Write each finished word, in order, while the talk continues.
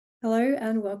Hello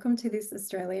and welcome to this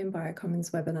Australian Biocommons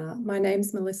webinar. My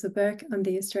name's Melissa Burke. I'm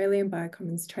the Australian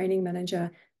Biocommons Training Manager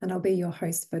and I'll be your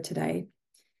host for today.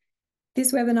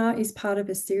 This webinar is part of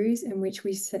a series in which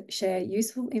we share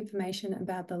useful information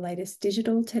about the latest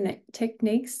digital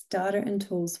techniques, data and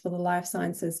tools for the life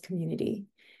sciences community.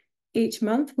 Each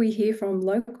month we hear from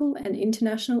local and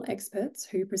international experts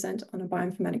who present on a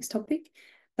bioinformatics topic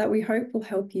that we hope will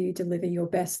help you deliver your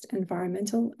best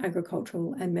environmental,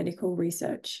 agricultural and medical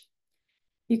research.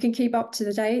 You can keep up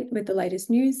to date with the latest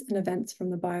news and events from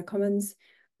the Biocommons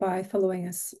by following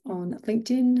us on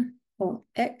LinkedIn or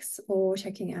X or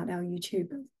checking out our YouTube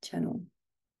channel.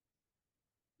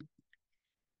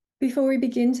 Before we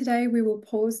begin today, we will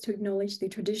pause to acknowledge the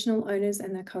traditional owners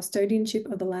and their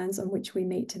custodianship of the lands on which we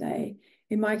meet today.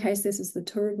 In my case, this is the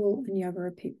Turrbal and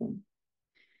Yagara people.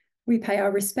 We pay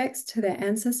our respects to their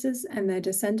ancestors and their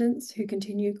descendants who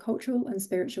continue cultural and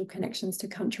spiritual connections to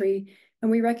country, and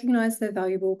we recognise their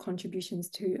valuable contributions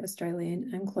to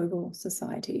Australian and global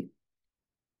society.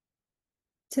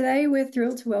 Today, we're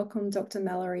thrilled to welcome Dr.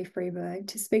 Mallory Freeberg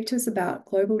to speak to us about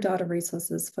global data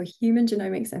resources for human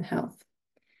genomics and health.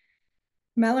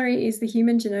 Mallory is the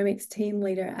Human Genomics Team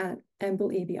Leader at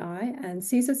EMBL-EBI and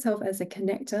sees herself as a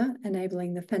connector,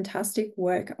 enabling the fantastic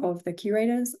work of the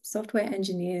curators, software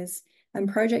engineers,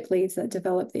 and project leads that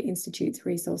develop the Institute's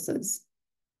resources.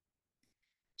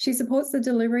 She supports the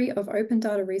delivery of open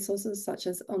data resources such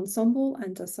as Ensembl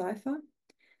and DECIPHER,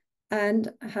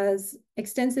 and has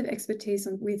extensive expertise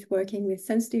with working with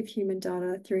sensitive human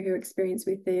data through her experience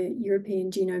with the European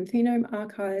Genome Phenome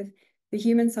Archive, the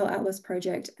Human Cell Atlas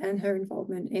Project, and her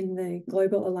involvement in the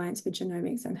Global Alliance for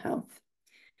Genomics and Health.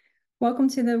 Welcome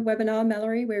to the webinar,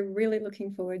 Mallory. We're really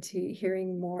looking forward to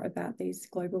hearing more about these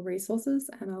global resources,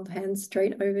 and I'll hand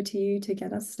straight over to you to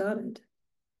get us started.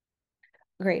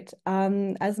 Great.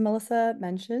 As Melissa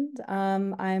mentioned,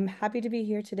 I'm happy to be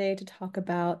here today to talk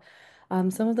about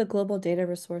some of the global data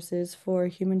resources for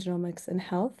human genomics and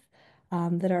health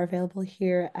that are available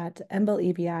here at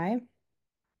EMBL-EBI.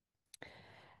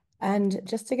 And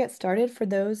just to get started, for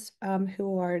those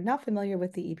who are not familiar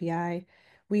with the EBI,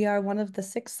 we are one of the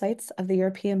 6 sites of the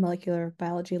European Molecular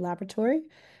Biology Laboratory,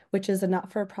 which is a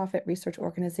not-for-profit research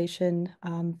organization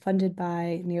funded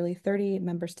by nearly 30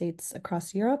 member states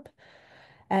across Europe.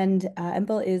 And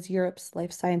EMBL is Europe's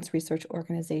life science research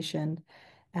organization.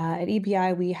 At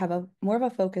EBI, we have more of a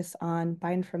focus on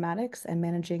bioinformatics and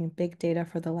managing big data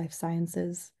for the life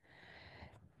sciences.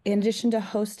 In addition to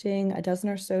hosting a dozen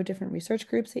or so different research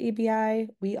groups at EBI,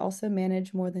 we also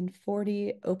manage more than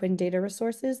 40 open data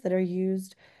resources that are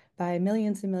used by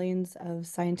millions and millions of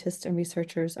scientists and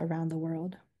researchers around the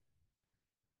world.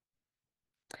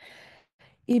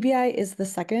 EBI is the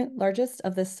second largest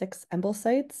of the 6 EMBL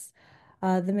sites.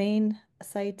 The main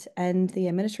site and the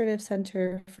administrative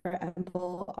center for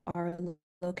EMBL are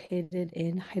located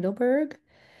in Heidelberg.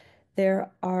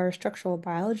 There are structural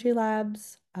biology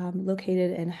labs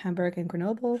located in Hamburg and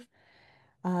Grenoble.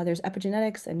 There's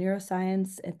epigenetics and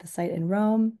neuroscience at the site in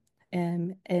Rome.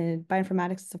 And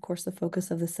bioinformatics is, of course, the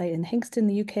focus of the site in Hinxton,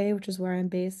 the UK, which is where I'm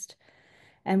based.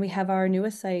 And we have our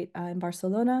newest site in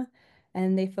Barcelona,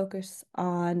 and they focus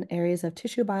on areas of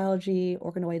tissue biology,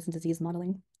 organoids, and disease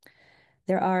modeling.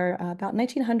 There are about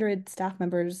 1,900 staff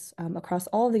members across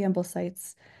all of the EMBL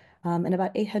sites, and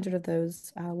about 800 of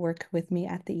those work with me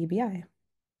at the EBI.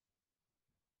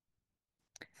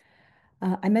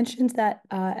 I mentioned that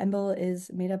EMBL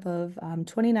is made up of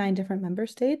 29 different member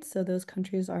states, so those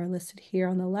countries are listed here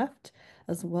on the left,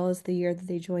 as well as the year that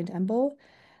they joined EMBL.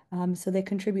 So they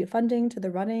contribute funding to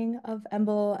the running of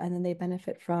EMBL, and then they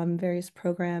benefit from various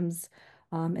programs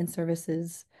and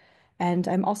services. And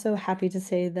I'm also happy to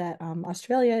say that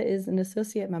Australia is an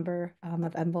associate member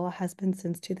of EMBL, has been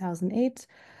since 2008,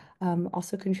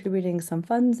 also contributing some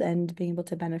funds and being able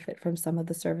to benefit from some of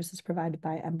the services provided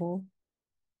by EMBL.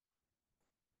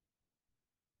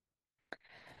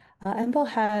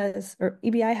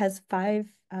 EBI has 5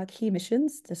 key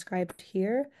missions described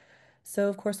here. So,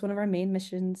 of course, one of our main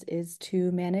missions is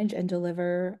to manage and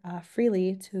deliver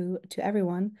freely to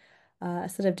everyone a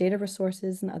set of data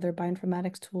resources and other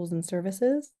bioinformatics tools and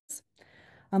services.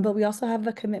 But we also have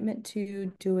a commitment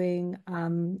to doing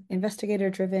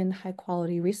investigator-driven,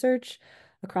 high-quality research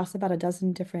across about a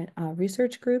dozen different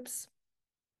research groups.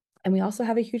 And we also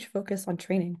have a huge focus on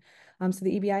training. So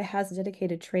the EBI has a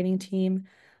dedicated training team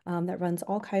that runs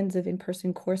all kinds of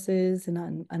in-person courses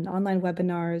and online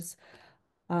webinars,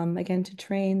 again, to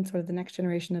train sort of the next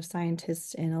generation of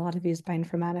scientists in a lot of these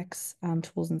bioinformatics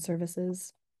tools and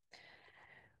services.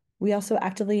 We also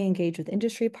actively engage with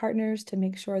industry partners to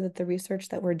make sure that the research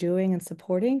that we're doing and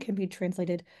supporting can be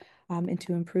translated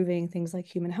into improving things like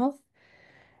human health.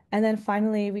 And then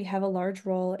finally, we have a large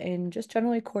role in just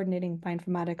generally coordinating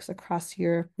bioinformatics across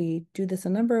Europe. We do this a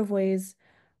number of ways,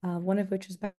 one of which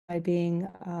is by being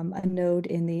a node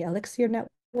in the Elixir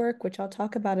network, which I'll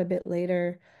talk about a bit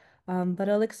later. But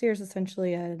Elixir is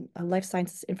essentially a life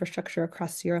sciences infrastructure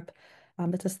across Europe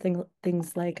that does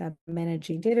things like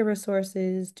managing data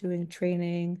resources, doing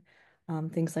training,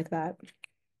 things like that.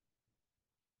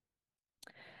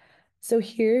 So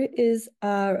here is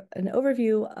an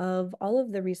overview of all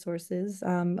of the resources,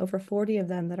 over 40 of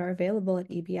them that are available at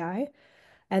EBI,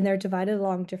 and they're divided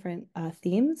along different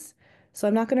themes. So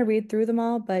I'm not going to read through them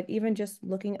all, but even just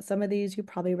looking at some of these, you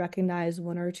probably recognize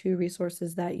one or two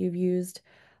resources that you've used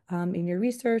in your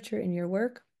research or in your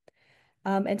work.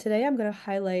 And today I'm going to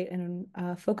highlight and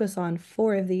focus on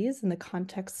four of these in the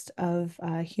context of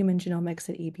human genomics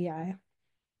at EBI.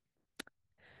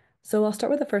 So I'll start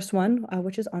with the first one,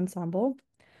 which is Ensembl.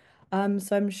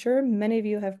 So I'm sure many of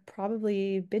you have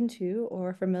probably been to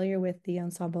or familiar with the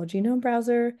Ensembl genome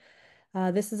browser.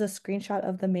 This is a screenshot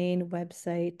of the main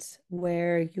website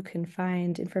where you can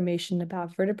find information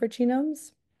about vertebrate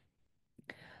genomes.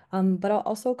 But I'll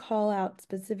also call out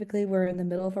specifically, we're in the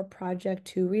middle of a project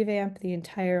to revamp the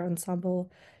entire Ensembl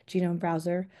genome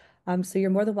browser. So you're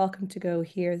more than welcome to go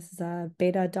here. This is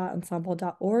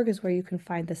beta.ensembl.org is where you can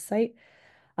find the site.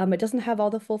 It doesn't have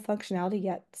all the full functionality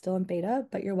yet, still in beta,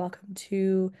 but you're welcome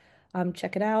to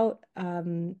check it out,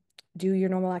 do your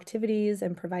normal activities,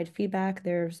 and provide feedback.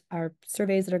 There's our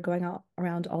surveys that are going out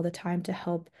around all the time to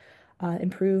help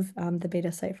improve the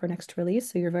beta site for next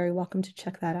release. So you're very welcome to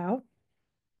check that out.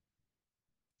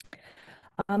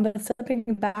 But stepping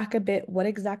back a bit, what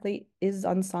exactly is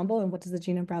Ensembl and what does the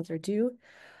genome browser do?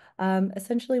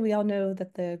 Essentially, we all know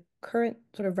that the current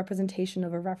sort of representation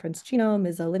of a reference genome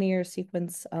is a linear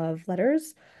sequence of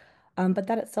letters, but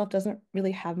that itself doesn't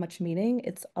really have much meaning.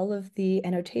 It's all of the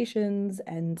annotations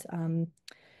and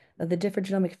the different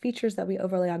genomic features that we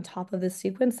overlay on top of this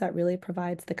sequence that really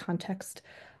provides the context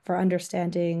for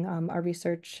understanding our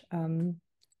research.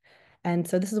 And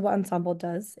so this is what Ensembl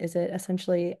does, is it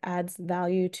essentially adds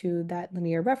value to that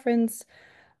linear reference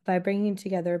by bringing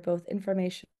together both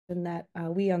information that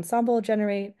we Ensembl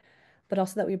generate, but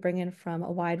also that we bring in from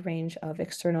a wide range of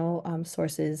external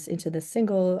sources into this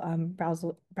single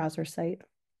browser site.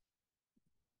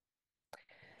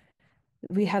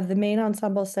 We have the main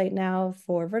Ensembl site now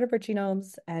for vertebrate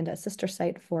genomes and a sister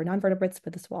site for non-vertebrates,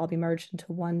 but this will all be merged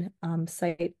into one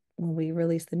site when we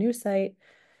release the new site.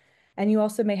 And you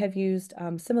also may have used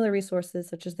similar resources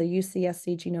such as the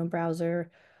UCSC genome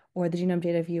browser or the genome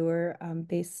data viewer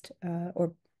based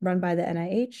or run by the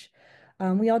NIH.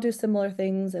 We all do similar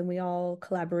things and we all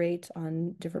collaborate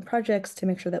on different projects to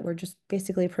make sure that we're just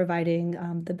basically providing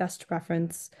the best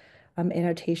reference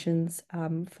annotations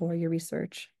for your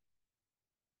research.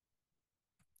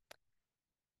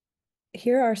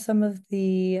 Here are some of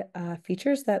the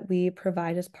features that we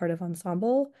provide as part of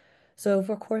Ensembl. So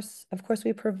of course,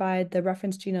 we provide the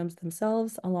reference genomes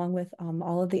themselves along with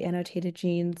all of the annotated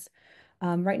genes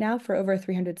right now for over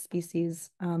 300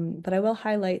 species. But I will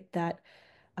highlight that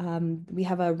we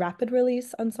have a rapid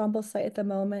release Ensembl site at the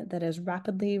moment that is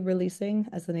rapidly releasing,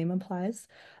 as the name implies,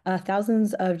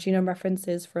 thousands of genome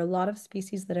references for a lot of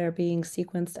species that are being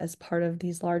sequenced as part of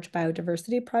these large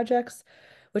biodiversity projects,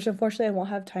 which unfortunately I won't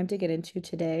have time to get into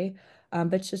today.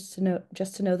 But just to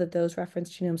know that those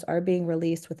reference genomes are being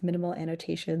released with minimal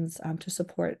annotations to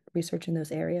support research in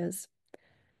those areas.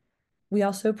 We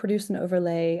also produce and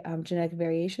overlay genetic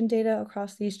variation data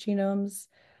across these genomes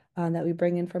that we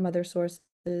bring in from other sources,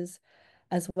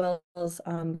 as well as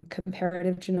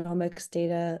comparative genomics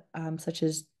data, such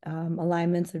as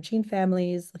alignments of gene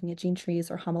families, looking at gene trees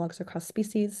or homologs across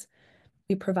species.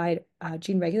 We provide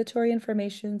gene regulatory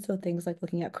information, so things like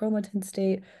looking at chromatin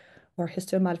state or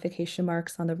histone modification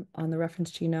marks on the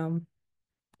reference genome.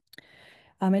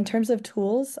 In terms of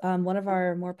tools, one of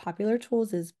our more popular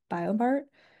tools is BioMart,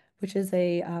 which is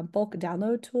a bulk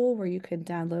download tool where you can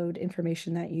download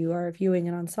information that you are viewing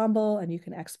in Ensembl and you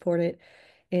can export it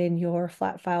in your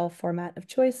flat file format of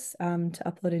choice to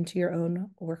upload into your own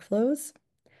workflows.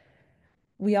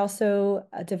 We also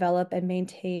develop and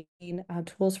maintain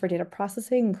tools for data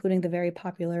processing, including the very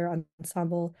popular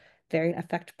Ensembl Variant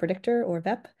Effect Predictor, or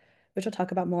VEP, which I'll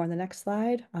talk about more on the next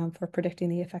slide for predicting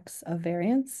the effects of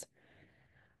variants.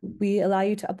 We allow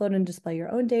you to upload and display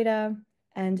your own data.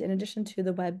 And in addition to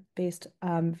the web-based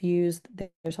views,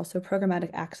 there's also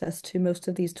programmatic access to most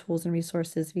of these tools and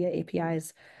resources via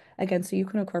APIs, again, so you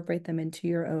can incorporate them into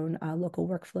your own local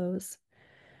workflows.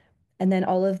 And then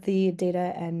all of the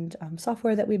data and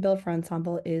software that we build for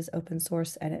Ensembl is open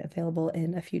source and available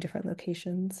in a few different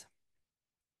locations.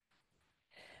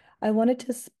 I wanted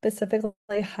to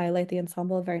specifically highlight the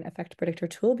Ensembl Variant Effect Predictor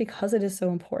tool because it is so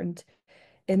important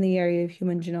in the area of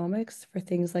human genomics for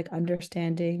things like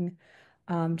understanding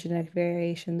genetic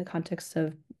variation in the context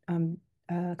of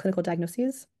clinical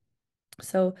diagnoses.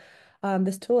 So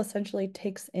this tool essentially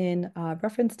takes in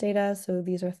reference data. So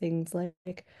these are things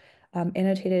like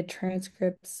annotated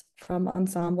transcripts from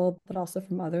Ensembl, but also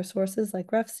from other sources like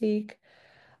RefSeq,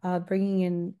 bringing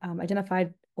in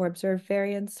identified or observed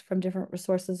variants from different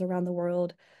resources around the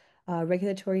world,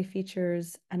 regulatory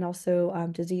features, and also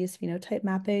disease phenotype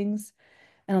mappings.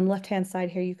 And on the left-hand side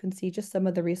here, you can see just some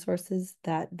of the resources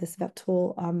that this VEP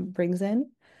tool brings in.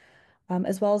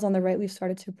 As well as on the right, we've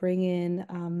started to bring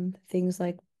in things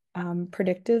like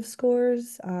predictive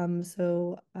scores.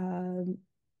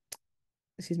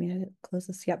 Excuse me, I didn't close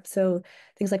this. Yep. So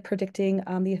things like predicting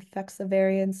the effects of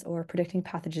variants or predicting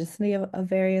pathogenicity of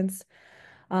variants.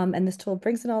 And this tool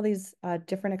brings in all these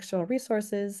different external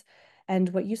resources. And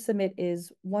what you submit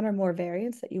is one or more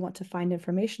variants that you want to find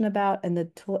information about, and the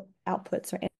tool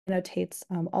outputs or annotates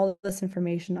all of this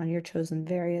information on your chosen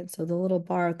variant. So the little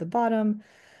bar at the bottom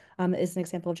is an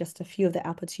example of just a few of the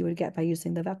outputs you would get by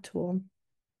using the VEP tool.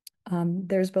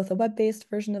 There's both a web-based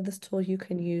version of this tool you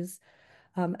can use,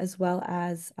 as well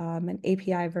as an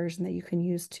API version that you can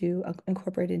use to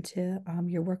incorporate into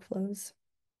your workflows.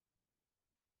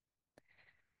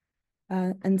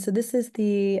 And so this is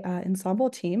the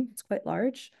Ensembl team. It's quite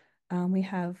large. We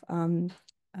have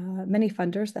many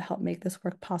funders that help make this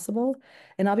work possible.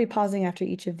 And I'll be pausing after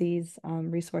each of these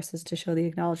resources to show the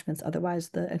acknowledgements. Otherwise,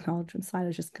 the acknowledgement slide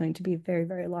is just going to be very,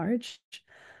 very large.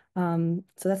 So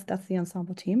that's the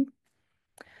Ensembl team.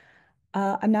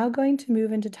 I'm now going to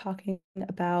move into talking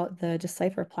about the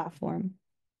DECIPHER platform.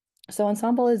 So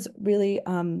Ensembl is really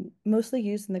mostly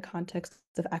used in the context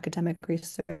of academic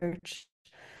research.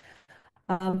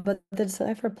 But the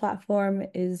DECIPHER platform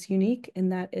is unique in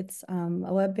that it's a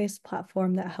web-based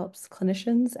platform that helps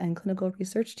clinicians and clinical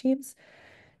research teams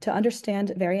to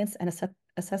understand variants and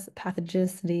assess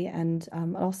pathogenicity, and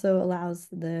also allows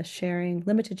the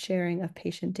limited sharing of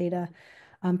patient data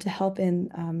to help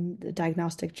in the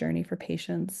diagnostic journey for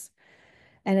patients.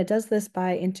 And it does this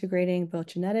by integrating both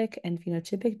genetic and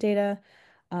phenotypic data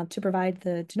to provide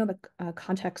the genomic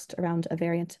context around a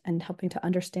variant and helping to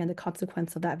understand the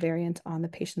consequence of that variant on the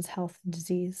patient's health and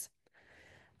disease.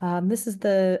 This is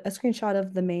a screenshot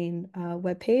of the main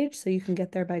web page, so you can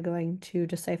get there by going to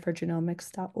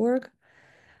deciphergenomics.org.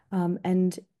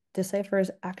 And DECIPHER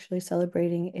is actually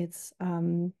celebrating its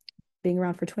being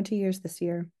around for 20 years this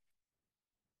year.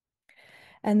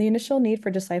 And the initial need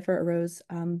for DECIPHER arose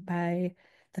by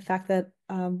the fact that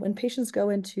when patients go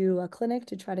into a clinic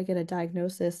to try to get a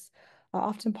diagnosis,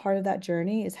 often part of that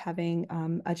journey is having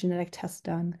a genetic test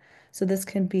done. So this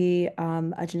can be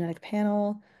a genetic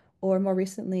panel, or more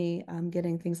recently,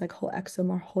 getting things like whole exome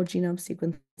or whole genome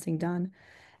sequencing done.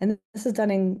 And this is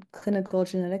done in clinical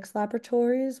genetics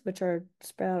laboratories, which are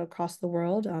spread out across the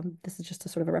world. This is just a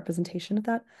sort of a representation of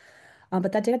that.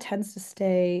 But that data tends to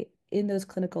stay in those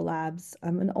clinical labs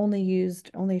and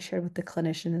only shared with the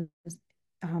clinician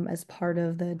as part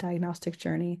of the diagnostic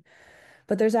journey.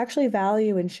 But there's actually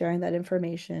value in sharing that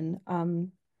information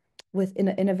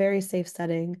in a very safe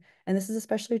setting. And this is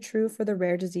especially true for the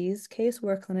rare disease case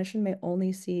where a clinician may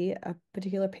only see a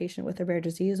particular patient with a rare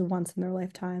disease once in their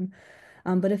lifetime.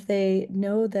 But if they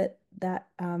know that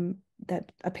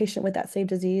a patient with that same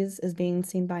disease is being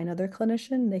seen by another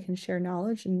clinician, they can share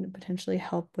knowledge and potentially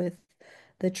help with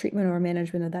the treatment or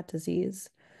management of that disease.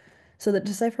 So the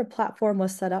DECIPHER platform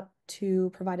was set up to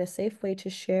provide a safe way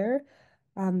to share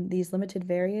these limited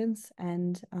variants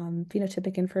and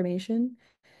phenotypic information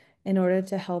in order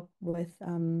to help with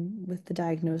the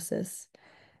diagnosis.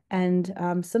 And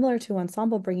similar to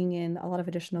Ensembl bringing in a lot of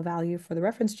additional value for the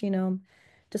reference genome,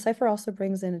 DECIPHER also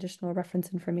brings in additional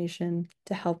reference information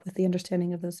to help with the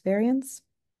understanding of those variants.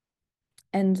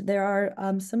 And there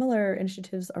are similar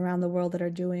initiatives around the world that are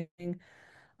doing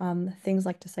things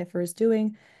like DECIPHER is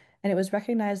doing. And it was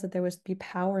recognized that there was be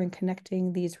power in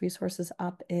connecting these resources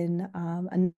up in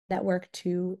a network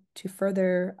to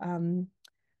further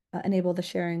enable the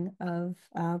sharing of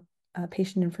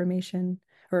patient information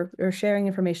or sharing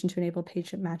information to enable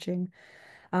patient matching.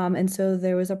 And so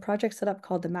there was a project set up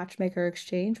called the Matchmaker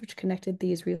Exchange, which connected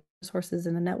these resources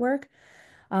in a network.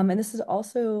 And this is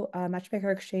also, Matchmaker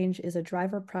Exchange is a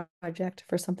driver project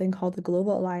for something called the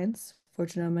Global Alliance for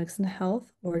Genomics and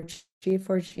Health, or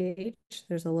G4GH.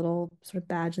 There's a little sort of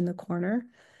badge in the corner.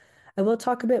 I will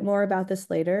talk a bit more about this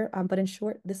later, but in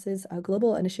short, this is a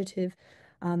global initiative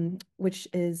which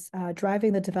is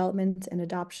driving the development and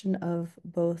adoption of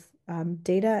both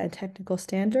data and technical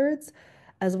standards,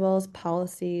 as well as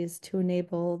policies to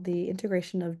enable the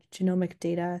integration of genomic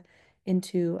data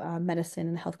into medicine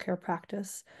and healthcare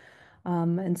practice.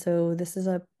 And so this is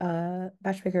a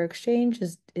matchmaker exchange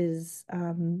is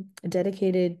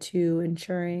dedicated to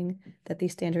ensuring that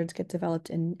these standards get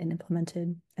developed and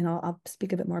implemented. And I'll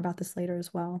speak a bit more about this later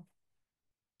as well.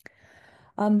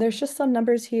 There's just some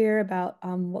numbers here about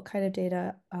what kind of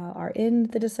data are in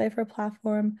the DECIPHER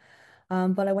platform.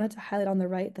 But I wanted to highlight on the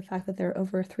right the fact that there are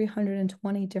over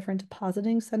 320 different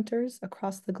depositing centers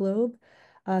across the globe,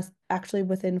 actually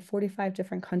within 45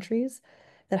 different countries,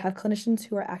 that have clinicians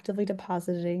who are actively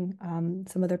depositing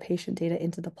some of their patient data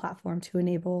into the platform to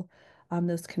enable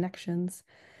those connections.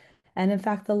 And in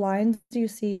fact, the lines you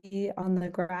see on the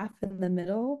graph in the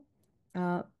middle,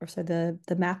 or sorry,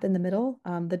 the map in the middle,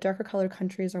 the darker colored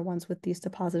countries are ones with these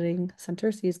depositing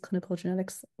centers, these clinical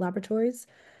genetics laboratories.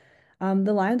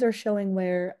 The lines are showing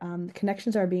where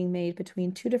connections are being made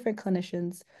between two different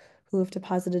clinicians who have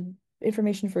deposited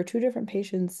information for two different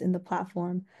patients in the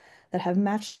platform that have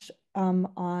matched on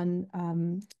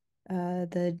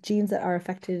the genes that are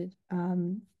affected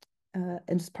and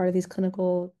as part of these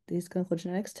clinical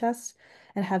genetics tests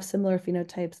and have similar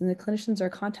phenotypes. And the clinicians are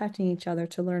contacting each other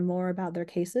to learn more about their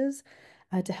cases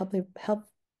to help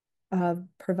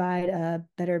provide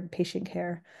better patient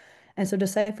care. And so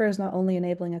DECIPHER is not only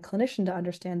enabling a clinician to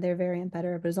understand their variant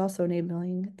better, but is also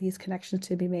enabling these connections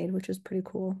to be made, which is pretty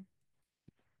cool.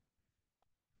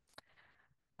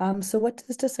 So what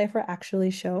does DECIPHER actually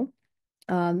show?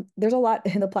 There's a lot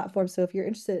in the platform, so if you're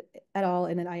interested at all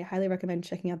in it, I highly recommend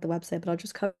checking out the website, but I'll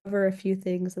just cover a few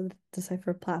things that the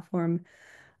DECIPHER platform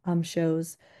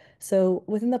shows. So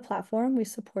within the platform, we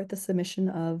support the submission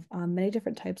of many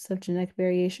different types of genetic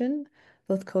variation,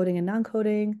 both coding and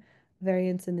non-coding,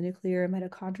 variants in the nuclear and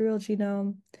mitochondrial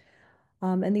genome.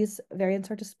 And these variants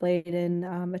are displayed in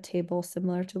a table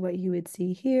similar to what you would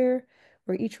see here,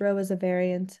 where each row is a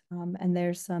variant, and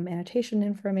there's some annotation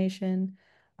information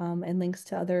and links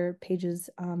to other pages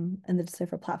in the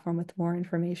DECIPHER platform with more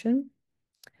information.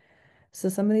 So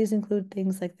some of these include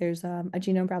things like there's a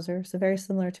genome browser, so very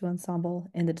similar to Ensembl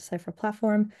in the DECIPHER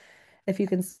platform. If you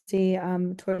can see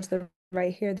towards the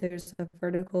right here, there's a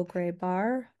vertical gray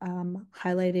bar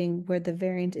highlighting where the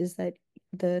variant is that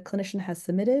the clinician has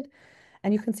submitted.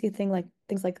 And you can see things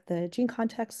like the gene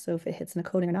context, so if it hits in a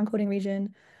coding or non-coding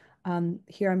region.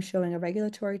 Here I'm showing a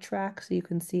regulatory track, so you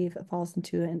can see if it falls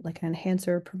into like an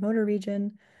enhancer promoter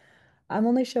region. I'm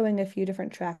only showing a few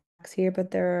different tracks here,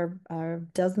 but there are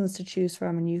dozens to choose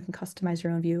from, and you can customize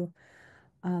your own view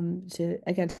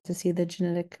to see the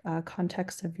genetic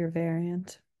context of your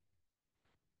variant.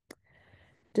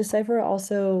 DECIPHER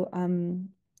also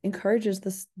encourages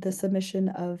the submission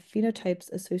of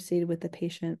phenotypes associated with the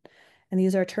patient. And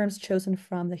these are terms chosen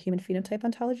from the human phenotype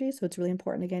ontology. So it's really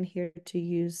important, again, here to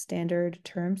use standard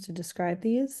terms to describe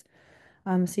these.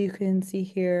 So you can see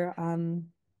here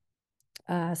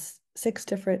 6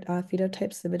 different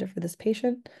phenotypes submitted for this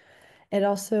patient. It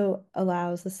also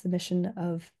allows the submission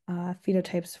of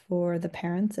phenotypes for the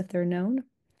parents if they're known.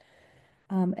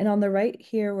 And on the right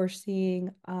here, we're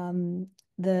seeing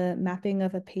the mapping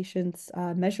of a patient's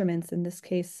measurements, in this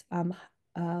case,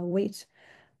 weight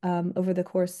over the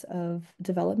course of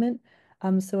development.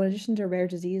 So in addition to rare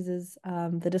diseases,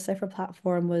 the DECIPHER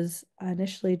platform was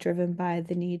initially driven by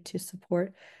the need to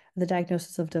support the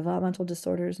diagnosis of developmental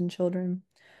disorders in children.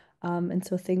 And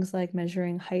so things like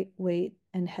measuring height, weight,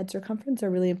 and head circumference are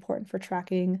really important for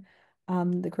tracking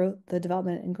the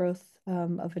development and growth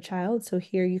of a child. So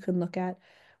here you can look at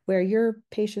where your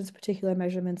patient's particular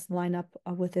measurements line up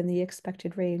within the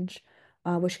expected range,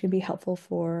 which can be helpful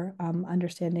for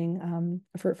understanding,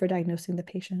 for diagnosing the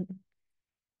patient.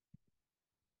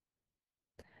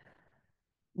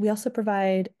 We also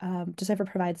provide, DECIPHER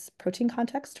provides protein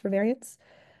context for variants.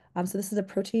 So this is a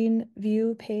protein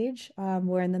view page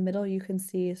where in the middle you can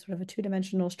see sort of a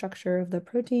two-dimensional structure of the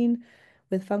protein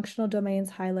with functional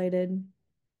domains highlighted,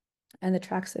 and the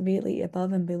tracks immediately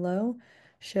above and below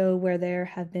show where there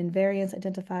have been variants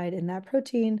identified in that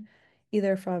protein,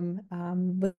 either from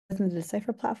within the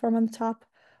DECIPHER platform on the top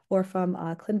or from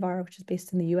ClinVar, which is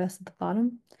based in the US at the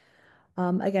bottom.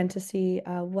 Again, to see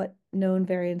what known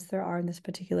variants there are in this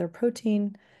particular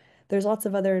protein. There's lots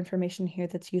of other information here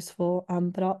that's useful,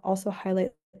 but I'll also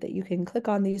highlight that you can click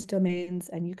on these domains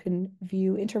and you can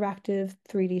view interactive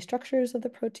 3D structures of the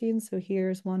protein. So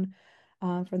here's one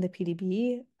from the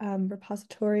PDB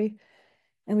repository.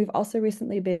 And we've also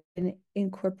recently been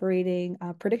incorporating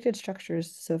predicted structures.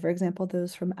 So for example,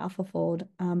 those from AlphaFold,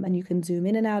 and you can zoom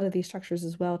in and out of these structures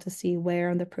as well to see where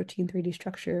on the protein 3D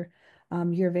structure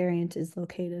your variant is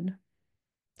located,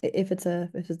 if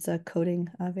it's a coding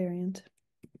variant.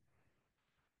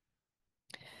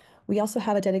 We also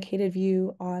have a dedicated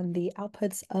view on the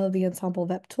outputs of the Ensembl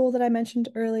VEP tool that I mentioned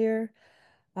earlier.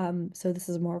 So this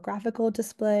is a more graphical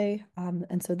display.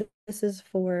 And so this is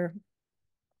for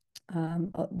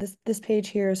this page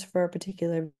here is for a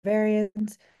particular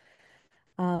variant.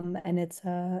 And it's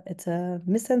a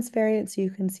missense variant. So you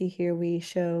can see here we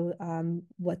show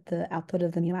what the output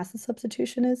of the amino acid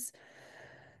substitution is.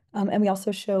 And we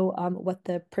also show what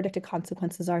the predicted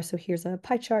consequences are. So here's a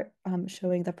pie chart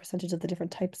showing the percentage of the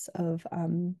different types of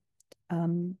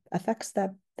effects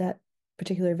that that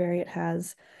particular variant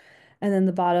has. And then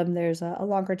the bottom, there's a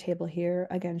longer table here,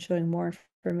 again, showing more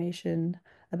information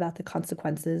about the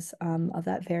consequences of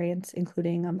that variant,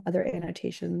 including other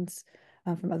annotations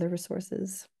from other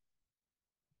resources.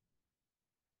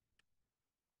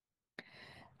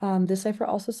 DECIPHER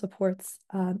also supports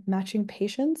matching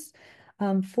patients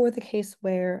for the case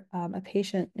where a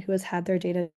patient who has had their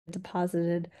data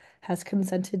deposited has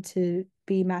consented to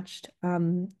be matched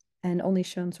and only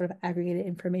shown sort of aggregated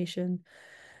information.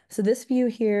 So this view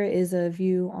here is a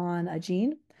view on a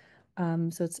gene.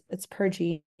 So it's per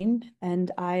gene,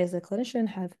 and I, as a clinician,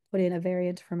 have put in a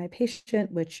variant for my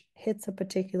patient which hits a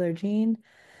particular gene,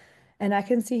 and I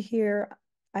can see here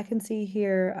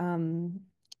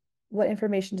what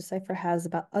information DECIPHER has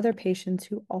about other patients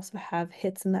who also have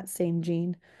hits in that same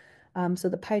gene. So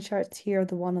the pie charts here,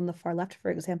 the one on the far left, for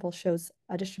example, shows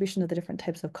a distribution of the different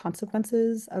types of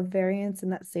consequences of variants in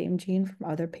that same gene from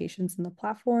other patients in the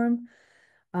platform.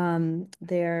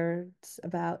 There's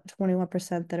about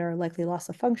 21% that are likely loss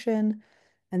of function,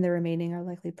 and the remaining are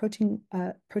likely protein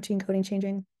coding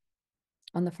changing.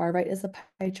 On the far right is a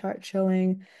pie chart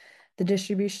showing the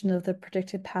distribution of the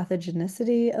predicted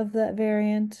pathogenicity of that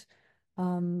variant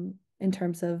in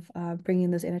terms of bringing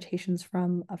those annotations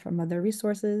from other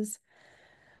resources.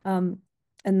 Um,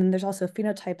 and then there's also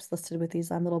phenotypes listed with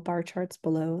these little bar charts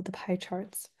below the pie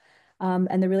charts.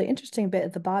 And the really interesting bit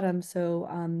at the bottom, so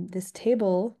this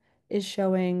table is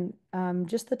showing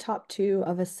just the top two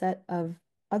of a set of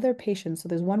other patients. So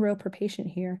there's one row per patient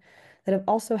here that have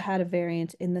also had a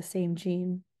variant in the same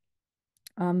gene.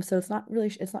 So it's not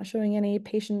showing any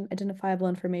patient identifiable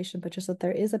information, but just that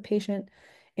there is a patient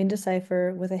in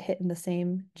DECIPHER with a hit in the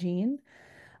same gene.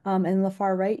 And in the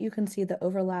far right, you can see the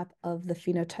overlap of the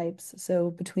phenotypes. So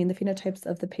between the phenotypes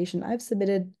of the patient I've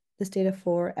submitted this data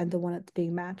for and the one that's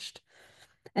being matched.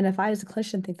 And if I, as a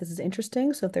clinician, think this is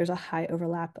interesting, so if there's a high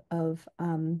overlap of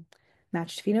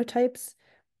matched phenotypes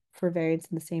for variants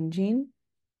in the same gene,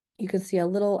 you can see a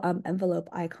little envelope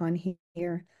icon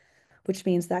here, which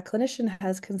means that clinician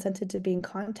has consented to being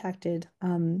contacted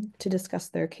to discuss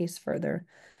their case further.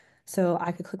 So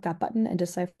I could click that button and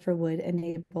DECIPHER would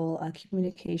enable a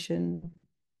communication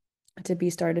to be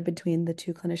started between the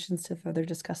two clinicians to further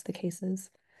discuss the cases.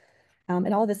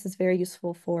 And all of this is very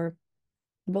useful for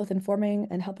both informing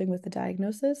and helping with the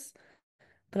diagnosis,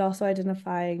 but also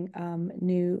identifying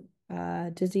new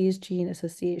disease gene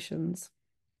associations.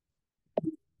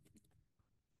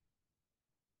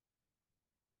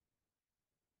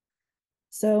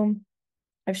 So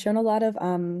I've shown a lot of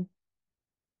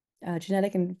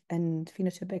genetic and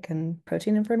phenotypic and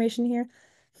protein information here,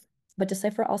 but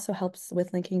DECIPHER also helps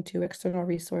with linking to external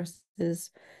resources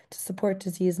to support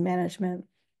disease management.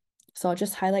 So I'll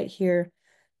just highlight here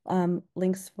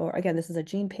links for, again, this is a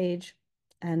gene page,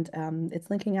 and it's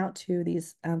linking out to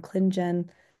these ClinGen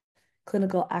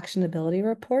clinical actionability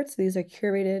reports. These are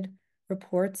curated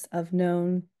reports of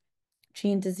known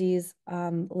gene disease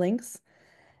links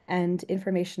and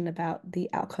information about the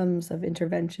outcomes of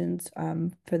interventions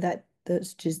for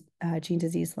those gene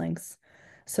disease links.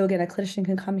 So again, a clinician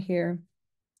can come here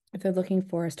if they're looking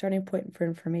for a starting point for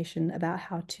information about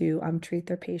how to treat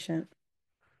their patient.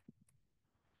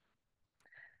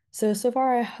 So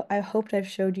far, I hoped I've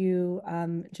showed you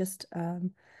just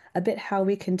a bit how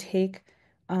we can take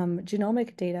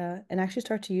genomic data and actually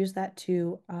start to use that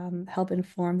to help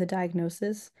inform the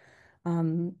diagnosis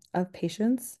of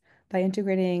patients by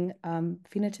integrating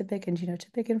phenotypic and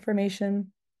genotypic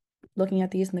information, looking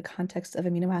at these in the context of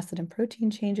amino acid and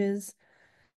protein changes,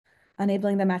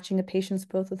 enabling the matching of patients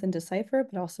both within DECIPHER,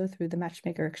 but also through the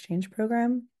Matchmaker Exchange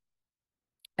program.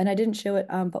 And I didn't show it,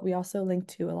 but we also linked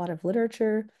to a lot of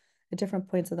literature at different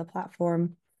points of the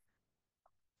platform.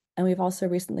 And we've also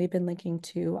recently been linking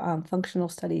to functional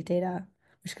study data,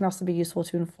 which can also be useful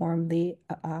to inform the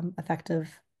effect of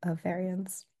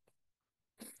variants.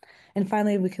 And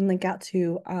finally, we can link out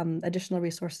to additional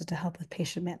resources to help with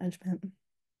patient management.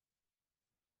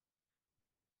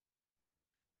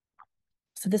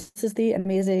 So this is the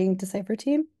amazing DECIPHER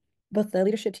team, both the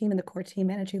leadership team and the core team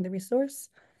managing the resource.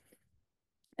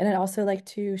 And I'd also like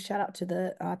to shout out to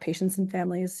the patients and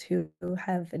families who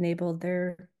have enabled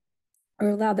their or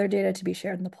allowed their data to be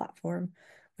shared in the platform,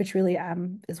 which really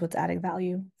is what's adding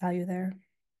value there.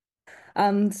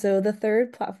 So the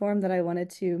third platform that I wanted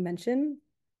to mention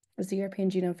was the European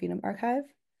Genome Phenome Archive.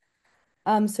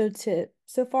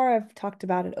 So far I've talked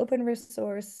about an open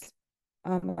resource,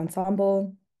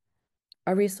 Ensembl,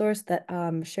 a resource that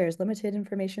shares limited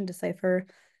information, DECIPHER,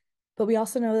 but we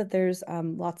also know that there's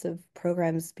lots of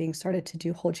programs being started to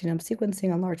do whole genome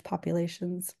sequencing on large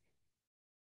populations.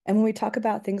 And when we talk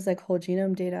about things like whole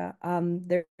genome data,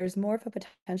 there's more of a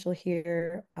potential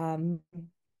here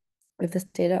if this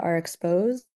data are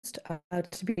exposed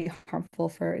to be harmful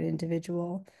for an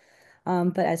individual.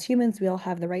 But as humans, we all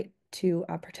have the right to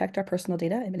protect our personal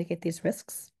data and mitigate these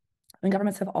risks. And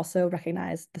governments have also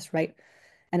recognized this right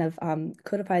and have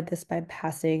codified this by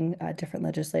passing different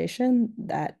legislation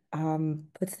that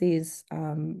puts these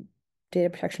data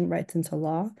protection rights into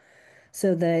law.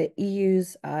 So the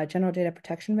EU's General Data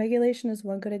Protection Regulation is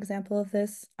one good example of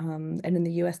this. And in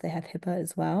the US, they have HIPAA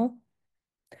as well.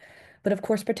 But of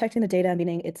course, protecting the data,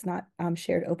 meaning it's not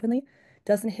shared openly,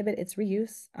 does inhibit its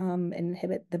reuse and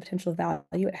inhibit the potential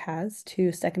value it has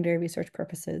to secondary research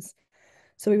purposes.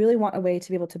 So we really want a way to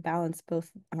be able to balance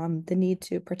both the need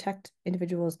to protect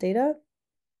individuals' data,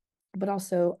 but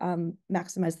also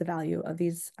maximize the value of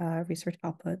these research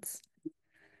outputs.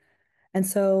 And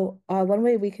so one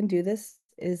way we can do this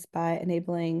is by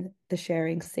enabling the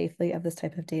sharing safely of this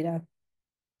type of data.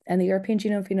 And the European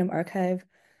Genome Phenome Archive,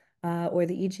 or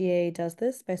the EGA, does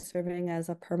this by serving as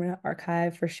a permanent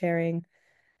archive for sharing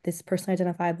this personally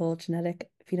identifiable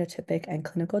genetic, phenotypic, and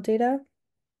clinical data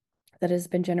that has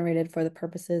been generated for the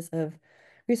purposes of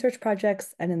research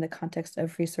projects and in the context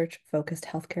of research-focused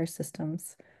healthcare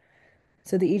systems.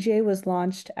 So the EGA was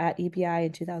launched at EBI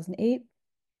in 2008.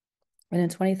 And in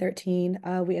 2013,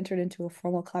 we entered into a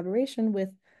formal collaboration with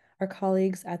our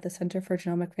colleagues at the Center for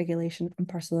Genomic Regulation in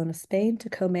Barcelona, Spain, to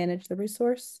co-manage the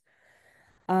resource.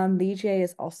 The EGA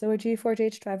is also a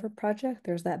G4H driver project.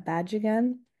 There's that badge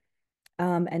again.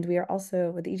 And we are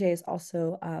also, the EGA is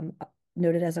also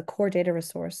noted as a core data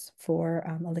resource for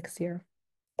Elixir.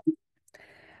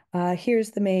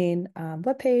 Here's the main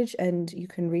webpage, and you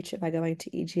can reach it by going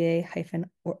to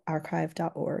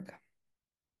ega-archive.org.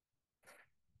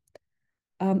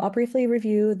 I'll briefly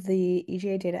review the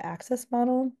EGA data access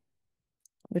model,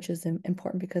 which is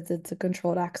important because it's a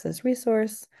controlled access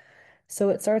resource. So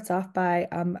it starts off by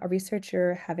a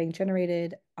researcher having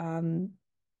generated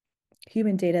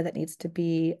human data that needs to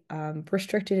be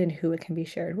restricted in who it can be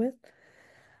shared with.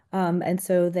 And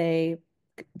so they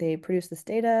produce this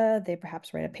data, they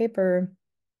perhaps write a paper,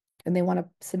 and they want to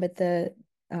submit the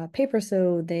paper,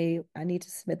 so they need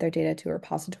to submit their data to a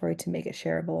repository to make it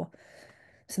shareable.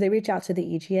 So they reach out to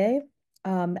the EGA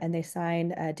and they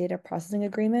sign a data processing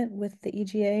agreement with the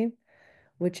EGA,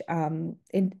 which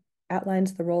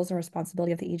outlines the roles and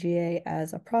responsibility of the EGA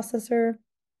as a processor,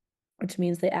 which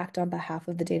means they act on behalf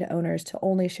of the data owners to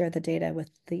only share the data with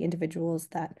the individuals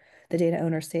that the data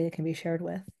owners say it can be shared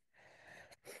with.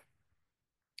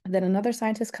 Then another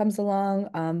scientist comes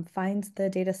along, finds the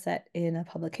data set in a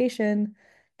publication.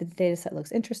 The data set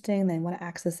looks interesting. They want to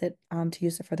access it to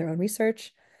use it for their own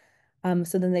research.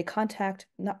 So then they contact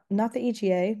not the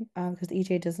EGA, because the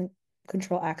EGA doesn't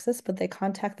control access, but they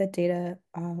contact the data,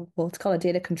 well, it's called a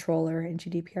data controller in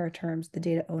GDPR terms, the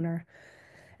data owner.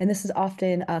 And this is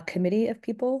often a committee of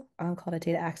people called a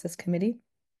data access committee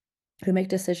who make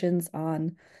decisions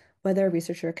on whether a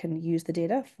researcher can use the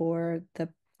data for the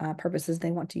purposes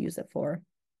they want to use it for.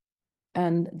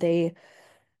 And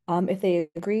if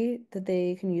they agree that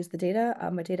they can use the data,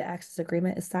 a data access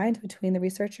agreement is signed between the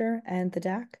researcher and the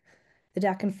DAC. The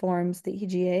DAC informs the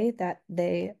EGA that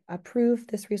they approve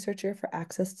this researcher for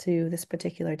access to this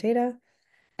particular data,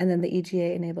 and then the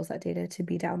EGA enables that data to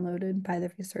be downloaded by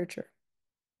the researcher.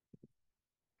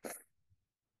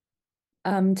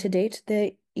 To date,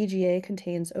 the EGA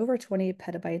contains over 20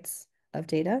 petabytes of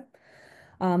data.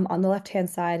 On the left-hand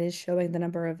side is showing the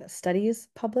number of studies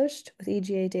published with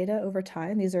EGA data over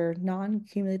time. These are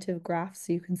non-cumulative graphs,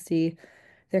 so you can see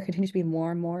there continues to be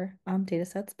more and more data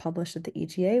sets published at the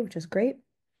EGA, which is great.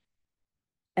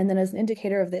 And then as an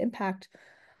indicator of the impact,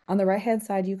 on the right-hand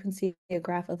side, you can see a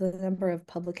graph of the number of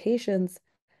publications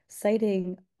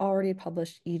citing already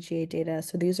published EGA data.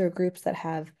 So these are groups that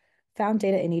have found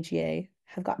data in EGA,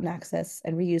 have gotten access,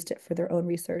 and reused it for their own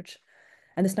research.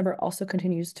 And this number also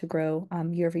continues to grow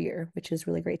year over year, which is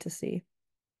really great to see.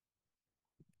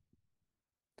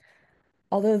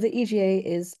 Although the EGA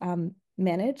is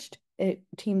managed,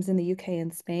 teams in the UK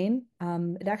and Spain,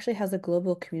 it actually has a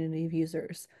global community of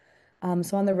users.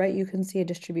 So on the right, you can see a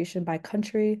distribution by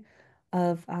country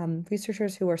of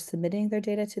researchers who are submitting their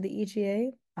data to the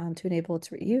EGA to enable its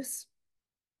reuse.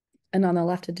 And on the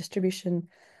left, a distribution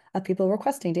of people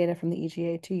requesting data from the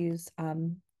EGA to use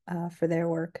for their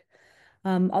work.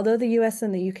 Although the US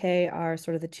and the UK are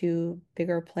sort of the two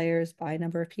bigger players by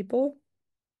number of people,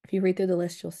 if you read through the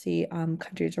list, you'll see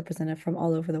countries represented from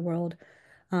all over the world,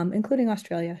 including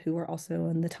Australia, who are also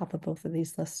in the top of both of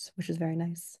these lists, which is very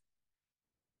nice.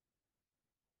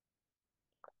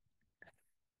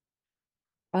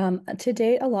 To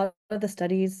date, a lot of the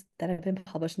studies that have been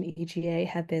published in the EGA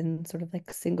have been sort of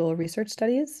like single research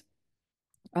studies.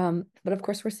 But of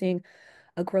course, we're seeing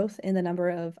a growth in the number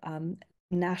of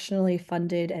nationally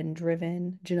funded and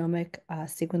driven genomic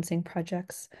sequencing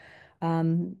projects.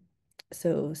 Um,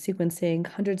 so sequencing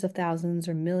hundreds of thousands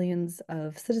or millions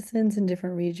of citizens in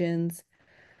different regions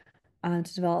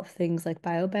to develop things like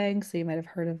biobanks. So you might have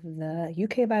heard of the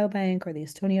UK Biobank or the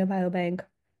Estonia Biobank.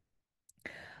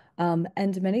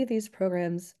 And many of these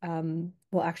programs,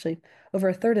 well, actually, over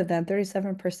a third of them,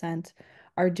 37%,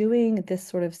 are doing this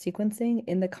sort of sequencing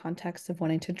in the context of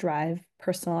wanting to drive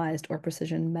personalized or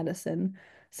precision medicine.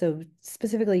 So,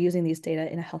 specifically using these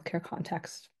data in a healthcare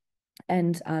context.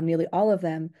 And nearly all of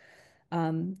them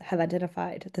have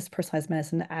identified this personalized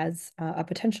medicine as a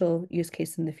potential use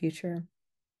case in the future.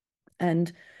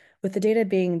 And with the data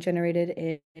being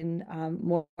generated in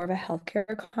more of a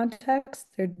healthcare context,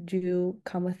 there do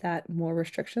come with that more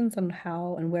restrictions on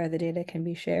how and where the data can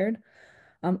be shared.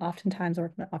 Oftentimes,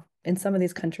 or in some of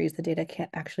these countries, the data can't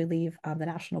actually leave the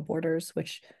national borders,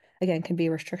 which again can be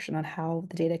a restriction on how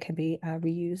the data can be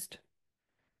reused.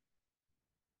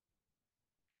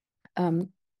 Um,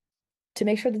 to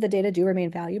make sure that the data do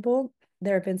remain valuable,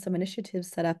 there have been some initiatives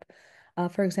set up.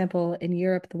 For example, in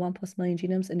Europe, the 1+Million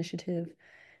Genomes Initiative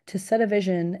to set a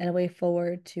vision and a way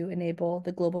forward to enable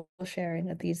the global sharing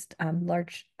of these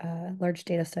large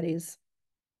data studies.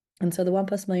 And so the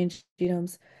 1+Million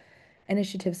Genomes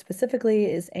Initiative specifically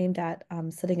is aimed at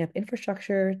setting up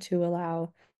infrastructure to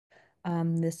allow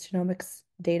this genomics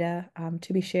data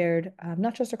to be shared,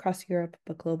 not just across Europe,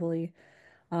 but globally.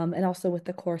 And also with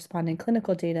the corresponding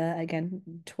clinical data, again,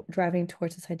 driving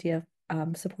towards this idea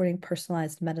of supporting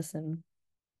personalized medicine.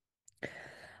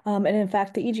 And in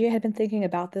fact, the EGA had been thinking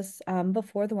about this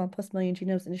before the 1+Million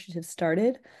Genomes Initiative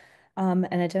started, and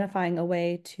identifying a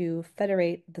way to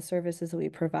federate the services that we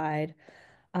provide,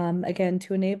 again,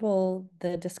 to enable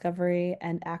the discovery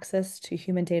and access to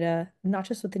human data, not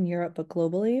just within Europe, but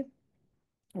globally,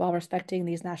 while respecting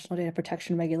these national data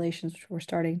protection regulations, which were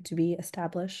starting to be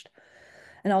established.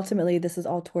 And ultimately, this is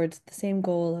all towards the same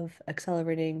goal of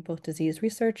accelerating both disease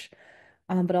research,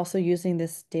 but also using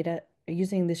this data,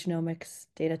 using this genomics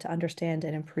data to understand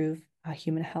and improve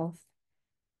human health.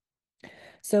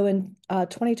 So in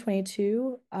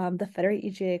 2022, the Federated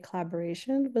EGA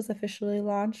collaboration was officially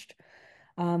launched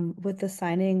with the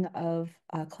signing of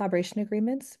collaboration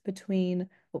agreements between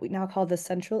what we now call the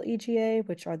Central EGA,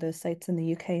 which are those sites in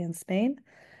the UK and Spain,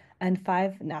 and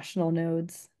 5 national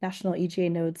EGA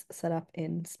nodes set up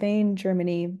in Spain,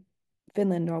 Germany,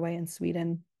 Finland, Norway, and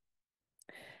Sweden.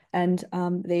 And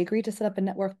they agreed to set up a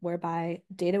network whereby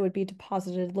data would be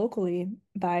deposited locally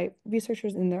by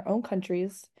researchers in their own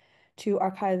countries to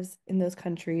archives in those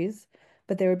countries,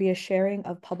 but there would be a sharing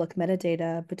of public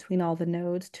metadata between all the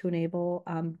nodes to enable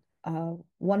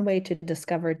one way to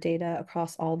discover data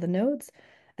across all the nodes,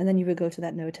 and then you would go to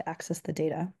that node to access the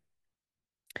data.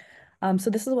 So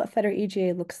this is what Federated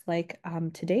EGA looks like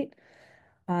to date.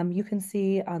 You can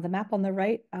see the map on the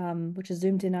right, which is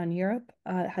zoomed in on Europe.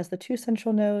 It has the 2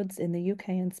 central nodes in the UK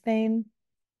and Spain.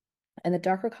 And the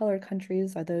darker colored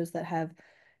countries are those that have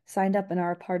signed up and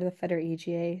are a part of the Federated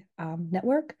EGA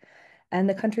network. And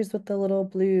the countries with the little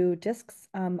blue discs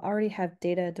already have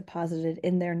data deposited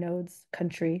in their nodes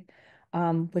country,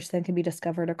 which then can be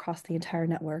discovered across the entire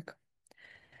network.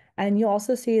 And you'll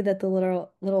also see that the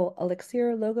little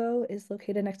Elixir logo is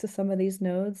located next to some of these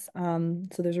nodes.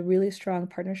 So there's a really strong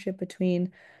partnership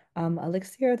between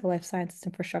Elixir, the life sciences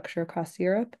infrastructure across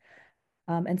Europe,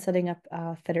 and setting up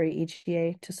Federated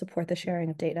EGA to support the sharing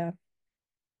of data.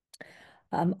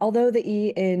 Although the E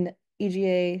in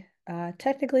EGA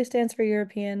technically stands for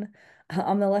European,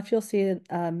 on the left you'll see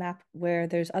a map where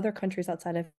there's other countries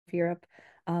outside of Europe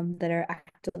that are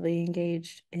actively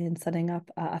engaged in setting up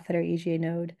a Federated EGA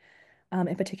node.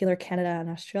 In particular, Canada and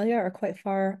Australia are quite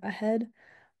far ahead.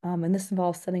 And this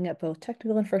involves setting up both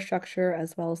technical infrastructure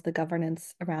as well as the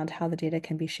governance around how the data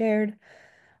can be shared.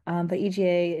 But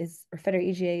EGA is, or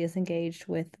Federated EGA is engaged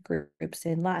with groups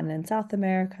in Latin and South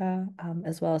America,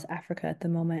 as well as Africa at the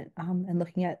moment, and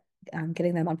looking at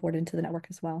getting them on board into the network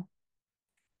as well.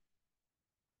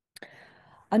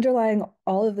 Underlying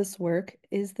all of this work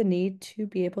is the need to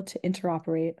be able to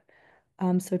interoperate,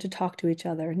 so to talk to each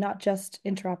other, not just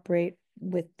interoperate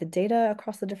with the data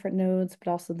across the different nodes, but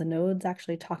also the nodes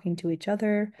actually talking to each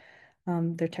other,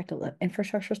 their technical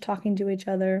infrastructures talking to each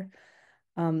other,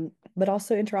 but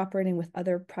also interoperating with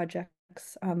other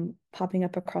projects popping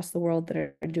up across the world that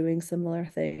are doing similar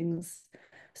things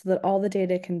so that all the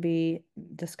data can be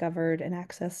discovered and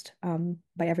accessed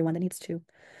by everyone that needs to.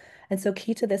 And so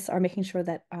key to this are making sure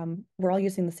that we're all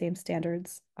using the same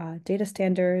standards, data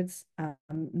standards,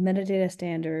 metadata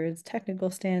standards, technical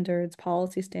standards,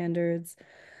 policy standards.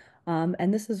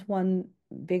 And this is one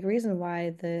big reason why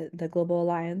the Global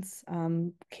Alliance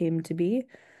came to be,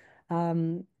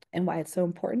 and why it's so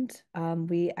important.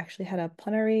 We actually had a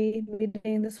plenary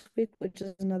meeting this week, which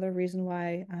is another reason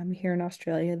why I'm here in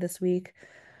Australia this week.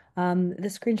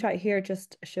 This screenshot here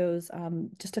just shows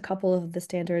just a couple of the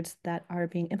standards that are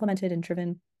being implemented and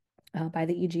driven by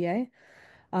the EGA.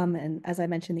 And as I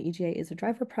mentioned, the EGA is a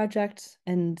driver project,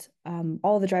 and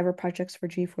all of the driver projects for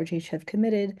G4G have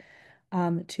committed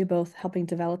to both helping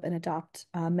develop and adopt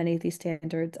many of these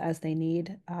standards as they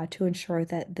need to ensure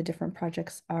that the different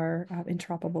projects are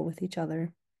interoperable with each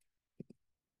other.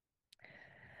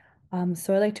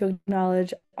 So I'd like to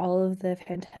acknowledge all of the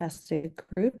fantastic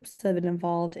groups that have been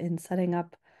involved in setting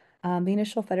up the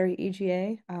initial Federated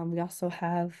EGA. We also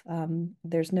have,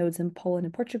 there's nodes in Poland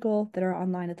and Portugal that are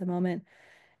online at the moment,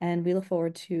 and we look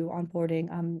forward to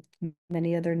onboarding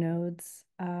many other nodes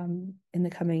in the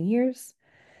coming years.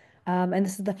 And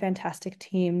this is the fantastic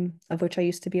team of which I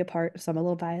used to be a part, so I'm a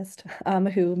little biased,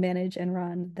 who manage and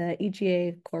run the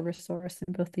EGA core resource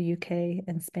in both the UK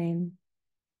and Spain.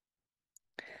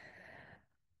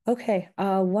 Okay,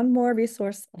 one more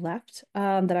resource left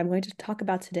that I'm going to talk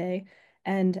about today.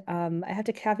 And I have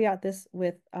to caveat this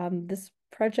with this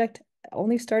project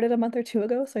only started a month or two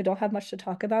ago, so I don't have much to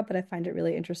talk about, but I find it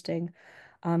really interesting,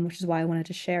 which is why I wanted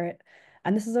to share it.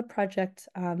 And this is a project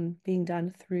being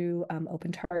done through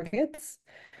Open Targets,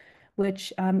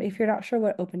 which, if you're not sure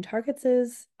what Open Targets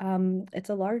is, it's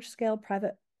a large-scale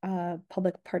private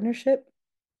public partnership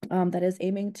that is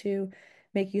aiming to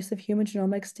make use of human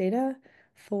genomics data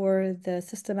for the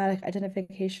systematic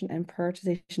identification and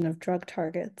prioritization of drug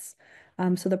targets.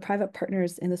 So the private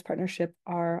partners in this partnership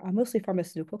are mostly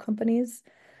pharmaceutical companies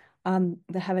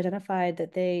that have identified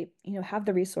that they, have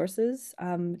the resources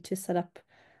to set up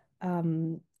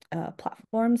um,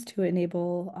 platforms to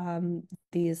enable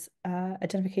these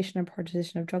identification and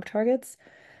prioritization of drug targets.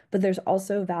 But there's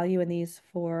also value in these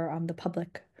for the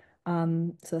public.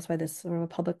 So that's why this sort of a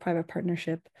public-private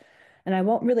partnership. And I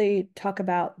won't really talk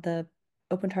about the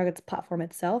Open Targets platform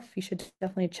itself. You should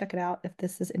definitely check it out if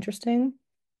this is interesting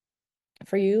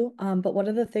for you. But one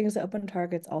of the things that Open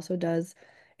Targets also does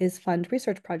is fund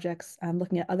research projects,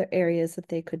 looking at other areas that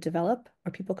they could develop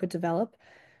or people could develop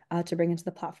to bring into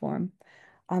the platform.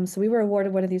 So we were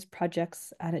awarded one of these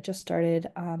projects, and it just started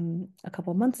a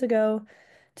couple months ago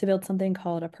to build something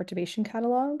called a Perturbation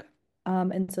Catalogue.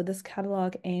 And so this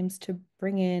catalog aims to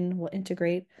will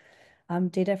integrate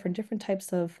data from different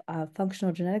types of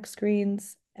functional genetic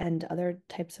screens and other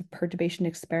types of perturbation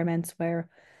experiments where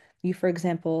you, for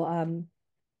example,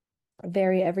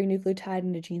 vary every nucleotide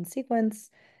in a gene sequence,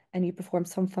 and you perform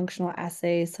some functional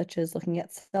assays such as looking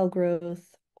at cell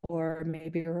growth or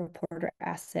maybe a reporter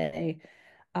assay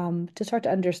to start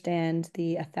to understand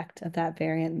the effect of that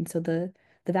variant. And so the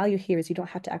value here is you don't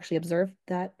have to actually observe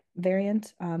that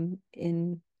variant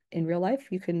in real life.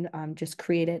 You can just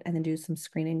create it and then do some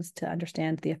screenings to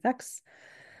understand the effects.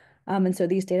 And so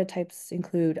these data types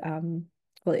include,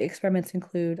 well, the experiments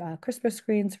include CRISPR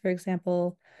screens, for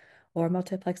example, or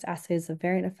multiplex assays of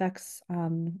variant effects,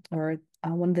 or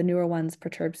one of the newer ones,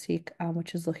 Perturb-seq,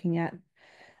 which is looking at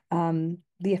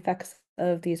the effects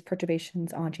of these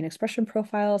perturbations on gene expression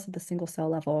profiles at the single cell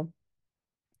level.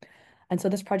 And so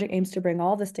this project aims to bring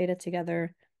all this data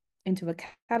together into a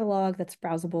catalog that's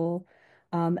browsable.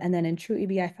 And then in true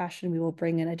EBI fashion, we will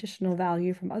bring in additional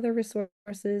value from other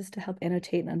resources to help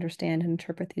annotate and understand and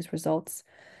interpret these results,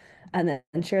 and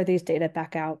then share these data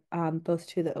back out both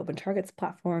to the Open Targets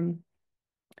platform.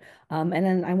 And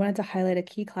then I wanted to highlight a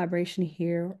key collaboration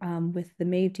here with the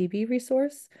MAVE-DB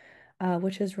resource,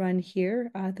 which is run here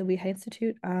at the WEHI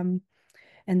Institute. And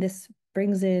this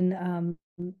brings in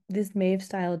this MAVE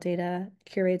style data,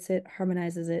 curates it,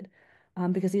 harmonizes it,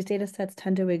 because these data sets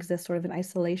tend to exist sort of in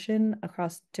isolation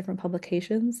across different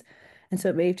publications. And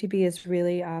so MAVE-DB is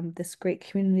really this great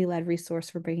community-led resource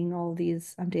for bringing all of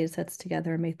these data sets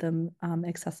together and make them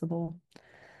accessible.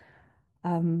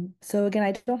 So again,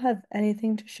 I don't have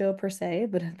anything to show per se,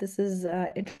 but if this is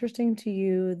interesting to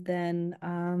you, then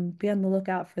be on the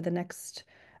lookout for the next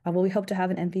Well, we hope to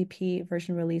have an MVP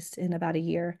version released in about a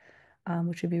year,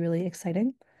 which would be really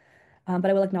exciting. But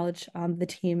I will acknowledge the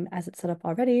team as it's set up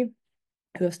already,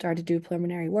 who have started to do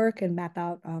preliminary work and map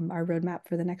out our roadmap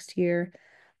for the next year.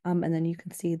 And then you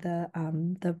can see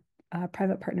the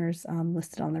private partners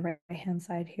listed on the right-hand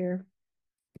side here.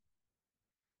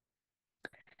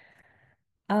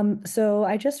 So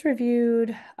I just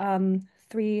reviewed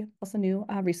three also new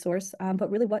resource,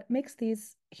 but really what makes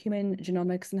these human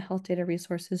genomics and health data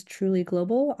resources truly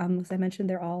global? As I mentioned,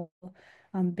 they're all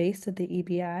based at the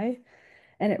EBI.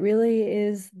 And it really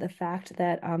is the fact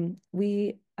that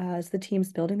we, as the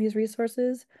teams building these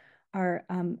resources, are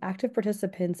active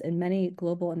participants in many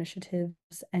global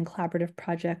initiatives and collaborative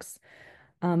projects,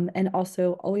 and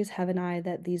also always have an eye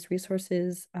that these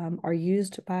resources are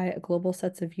used by global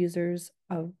sets of users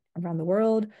around the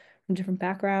world from different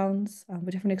backgrounds,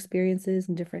 with different experiences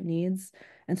and different needs.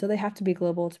 And so they have to be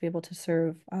global to be able to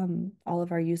serve all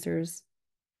of our users.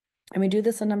 And we do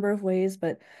this a number of ways,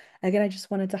 but again, I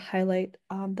just wanted to highlight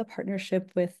the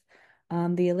partnership with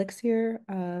the Elixir,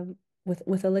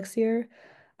 with Elixir.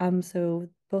 So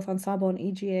both Ensembl and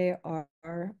EGA are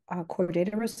core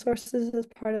data resources as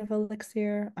part of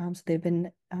Elixir. So they've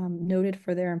been noted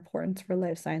for their importance for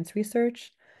life science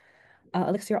research.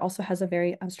 Elixir also has a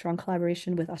very strong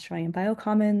collaboration with Australian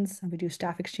Biocommons. We do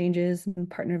staff exchanges and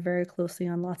partner very closely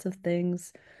on lots of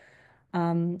things.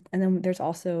 And then there's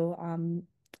also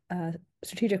a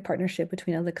strategic partnership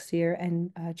between Elixir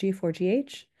and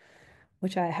G4GH,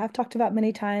 which I have talked about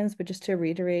many times, but just to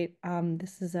reiterate,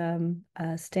 this is a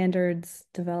standards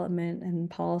development and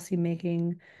policy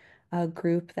making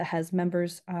group that has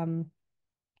members, I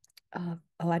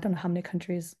don't know how many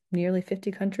countries, nearly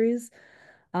 50 countries,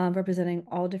 representing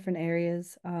all different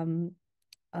areas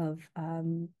of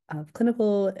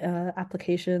clinical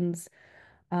applications.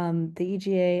 The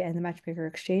EGA and the Matchmaker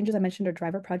Exchange, as I mentioned, are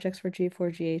driver projects for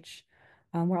G4GH.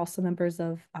 We're also members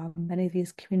of many of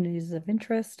these communities of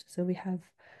interest. So we have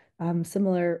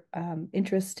similar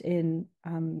interest in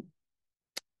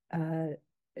uh,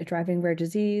 driving rare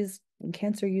disease and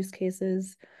cancer use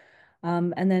cases.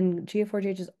 And then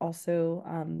G4GH is also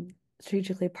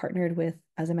strategically partnered with,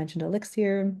 as I mentioned,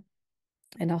 Elixir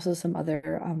and also some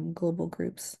other global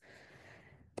groups.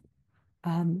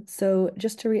 So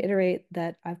just to reiterate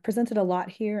that I've presented a lot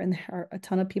here and there are a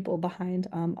ton of people behind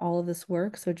all of this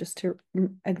work. So just to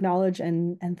acknowledge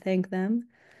and thank them.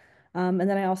 And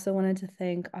then I also wanted to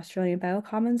thank Australian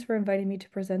Biocommons for inviting me to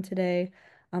present today,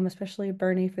 especially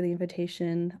Bernie for the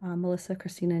invitation, Melissa,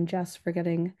 Christina, and Jess for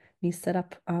getting me set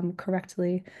up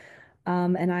correctly.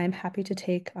 And I am happy to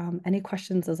take any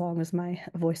questions as long as my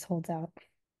voice holds out.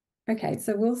 Okay,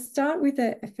 so we'll start with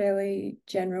a fairly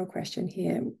general question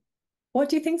here. What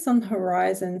do you think's on the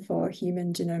horizon for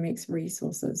human genomics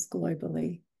resources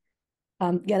globally?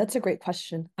 Yeah, that's a great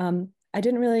question. I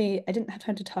didn't have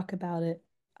time to talk about it.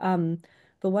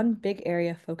 But one big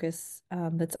area of focus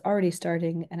that's already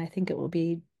starting, and I think it will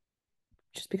be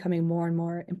just becoming more and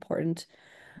more important,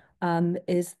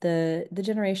 is the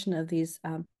generation of these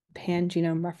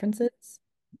pan-genome references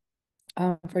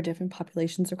for different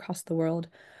populations across the world.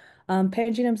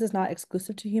 Pangenomes is not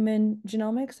exclusive to human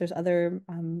genomics. There's other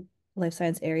life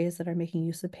science areas that are making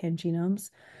use of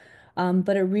pangenomes.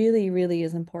 But it really, really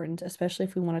is important, especially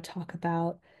if we want to talk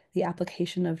about the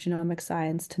application of genomic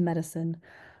science to medicine,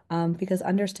 because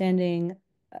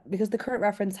because the current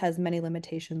reference has many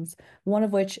limitations, one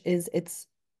of which is it's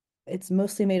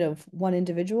mostly made of one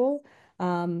individual,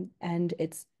 and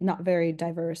it's not very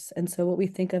diverse. And so what we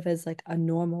think of as like a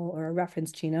normal or a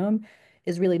reference genome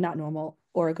is really not normal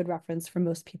or a good reference for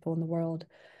most people in the world.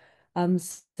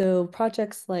 So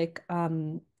projects like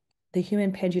the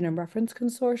Human Pangenome Reference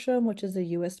Consortium, which is a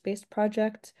US-based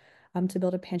project to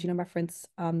build a pangenome reference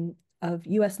of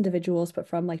US individuals, but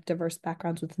from like diverse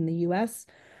backgrounds within the US.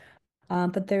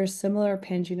 But there's similar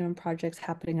pangenome projects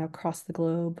happening across the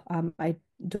globe. I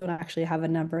don't actually have a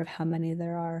number of how many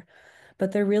there are,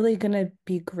 but they're really going to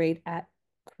be great at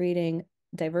creating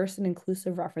diverse and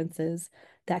inclusive references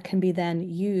that can be then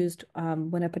used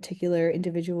when a particular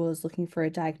individual is looking for a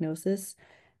diagnosis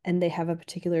and they have a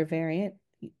particular variant.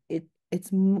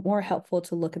 It's more helpful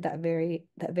to look at that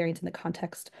variant in the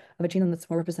context of a genome that's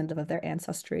more representative of their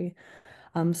ancestry.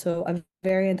 So a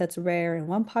variant that's rare in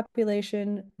one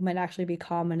population might actually be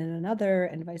common in another,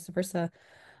 and vice versa.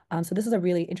 So this is a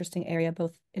really interesting area,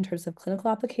 both in terms of clinical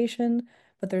application,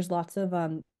 but there's lots of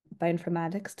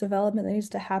bioinformatics development that needs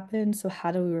to happen. So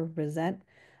how do we represent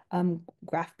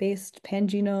graph-based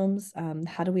pangenomes?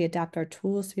 How do we adapt our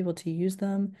tools to be able to use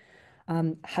them?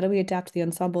 How do we adapt the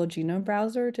Ensembl genome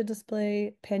browser to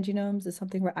display pangenomes is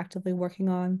something we're actively working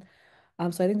on.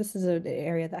 So I think this is an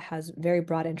area that has very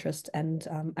broad interest, and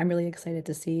I'm really excited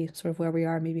to see sort of where we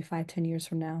are maybe 5, 10 years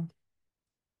from now.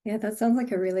 Yeah, that sounds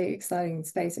like a really exciting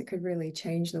space. It could really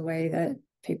change the way that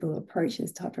people approach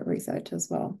this type of research as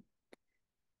well.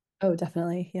 Oh,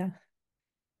 definitely. Yeah.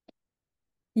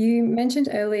 You mentioned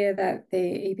earlier that the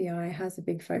EBI has a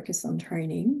big focus on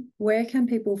training. Where can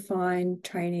people find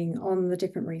training on the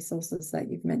different resources that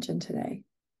you've mentioned today?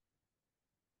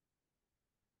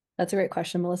 That's a great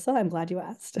question, Melissa. I'm glad you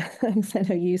asked because I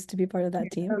know you used to be part of Yeah,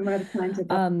 that team. I'm right applying to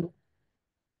that. Um,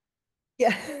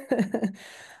 yeah.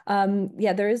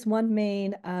 Yeah, there is one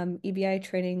main EBI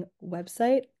training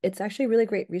website. It's actually a really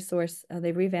great resource.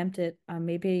 They revamped it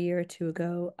maybe a year or two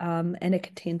ago, and it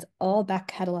contains all back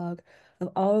catalog of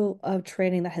all of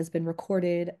training that has been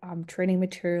recorded, training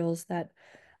materials that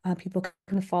people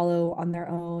can follow on their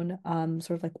own,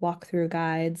 sort of like walkthrough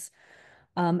guides.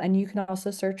 And you can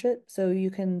also search it. So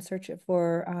you can search it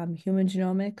for human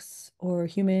genomics or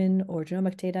human or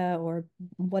genomic data or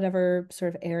whatever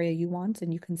sort of area you want.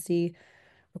 And you can see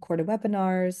recorded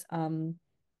webinars.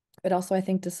 It also, I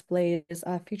think, displays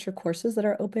future courses that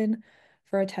are open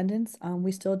for attendance.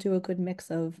 We still do a good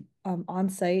mix of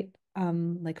on-site,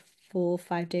 like full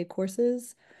 5-day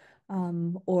courses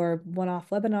or one-off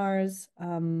webinars.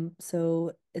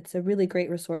 So it's a really great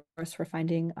resource for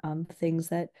finding things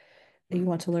that you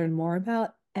want to learn more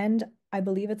about. And I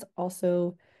believe it's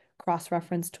also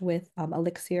cross-referenced with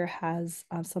Elixir has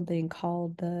something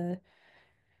called the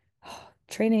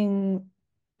training.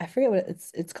 I forget what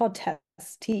it's called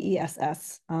TESS,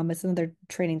 TESS. It's another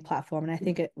training platform, and I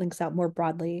think it links out more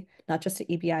broadly, not just to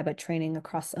EBI, but training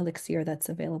across Elixir that's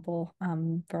available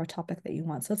for a topic that you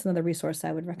want. So that's another resource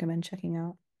I would recommend checking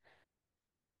out.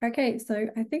 Okay, so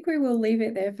I think we will leave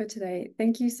it there for today.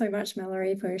 Thank you so much,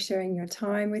 Mallory, for sharing your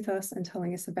time with us and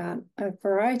telling us about a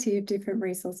variety of different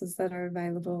resources that are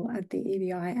available at the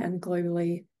EBI and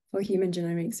globally for human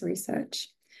genomics research.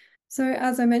 So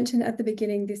as I mentioned at the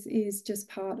beginning, this is just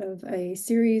part of a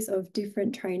series of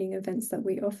different training events that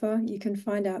we offer. You can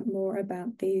find out more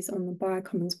about these on the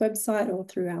Biocommons website or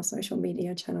through our social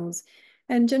media channels.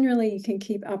 And generally, you can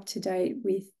keep up to date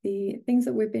with the things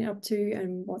that we've been up to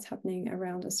and what's happening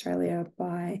around Australia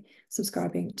by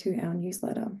subscribing to our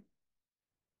newsletter.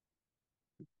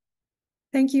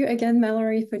 Thank you again,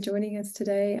 Mallory, for joining us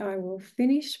today. I will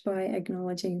finish by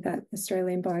acknowledging that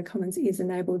Australian Biocommons is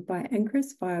enabled by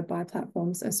NCRIS via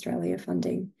BiPlatforms Australia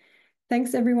funding.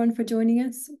 Thanks everyone for joining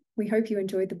us. We hope you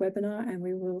enjoyed the webinar and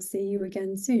we will see you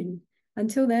again soon.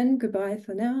 Until then, goodbye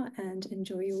for now and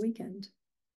enjoy your weekend.